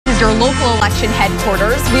your local election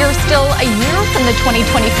headquarters. We are still a year from the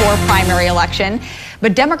 2024 primary election,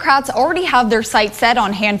 but Democrats already have their sights set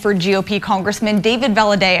on Hanford GOP Congressman David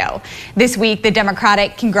Valadao. This week, the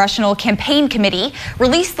Democratic Congressional Campaign Committee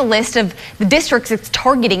released the list of the districts it's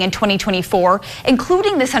targeting in 2024,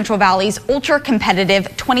 including the Central Valley's ultra-competitive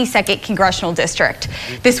 22nd Congressional District.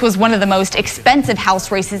 This was one of the most expensive House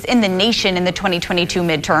races in the nation in the 2022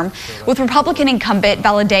 midterm, with Republican incumbent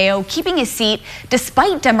Valadao keeping his seat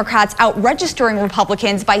despite Democrats out-registering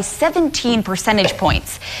Republicans by 17 percentage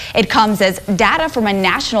points. It comes as data from a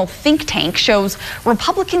national think tank shows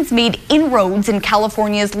Republicans made inroads in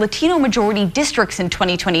California's Latino majority districts in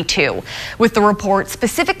 2022, with the report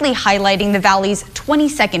specifically highlighting the Valley's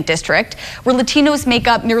 22nd district, where Latinos make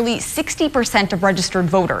up nearly 60% of registered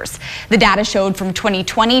voters. The data showed from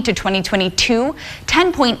 2020 to 2022,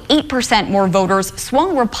 10.8% more voters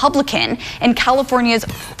swung Republican in California's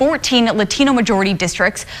 14 Latino majority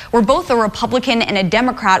districts, where both a Republican and a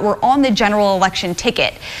Democrat were on the general election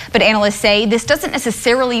ticket. But analysts say this doesn't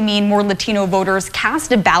necessarily mean more Latino voters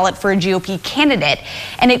cast a ballot for a GOP candidate,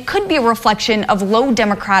 and it could be a reflection of low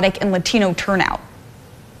Democratic and Latino turnout.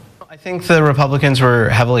 I think the Republicans were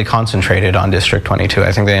heavily concentrated on District 22.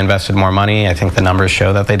 I think they invested more money. I think the numbers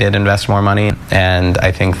show that they did invest more money, and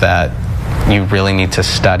I think that you really need to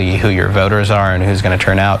study who your voters are and who's going to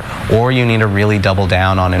turn out, or you need to really double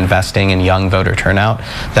down on investing in young voter turnout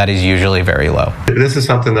that is usually very low. This is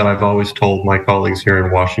something that I've always told my colleagues here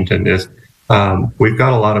in Washington is we've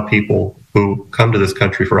got a lot of people who come to this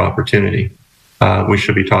country for opportunity. We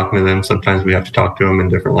should be talking to them. Sometimes we have to talk to them in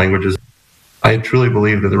different languages. I truly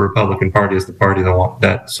believe that the Republican Party is the party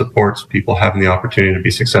that supports people having the opportunity to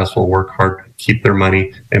be successful, work hard, keep their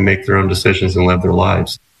money, and make their own decisions and live their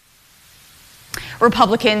lives.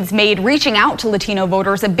 Republicans made reaching out to Latino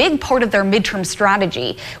voters a big part of their midterm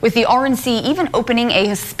strategy, with the RNC even opening a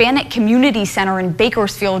Hispanic community center in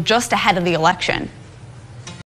Bakersfield just ahead of the election.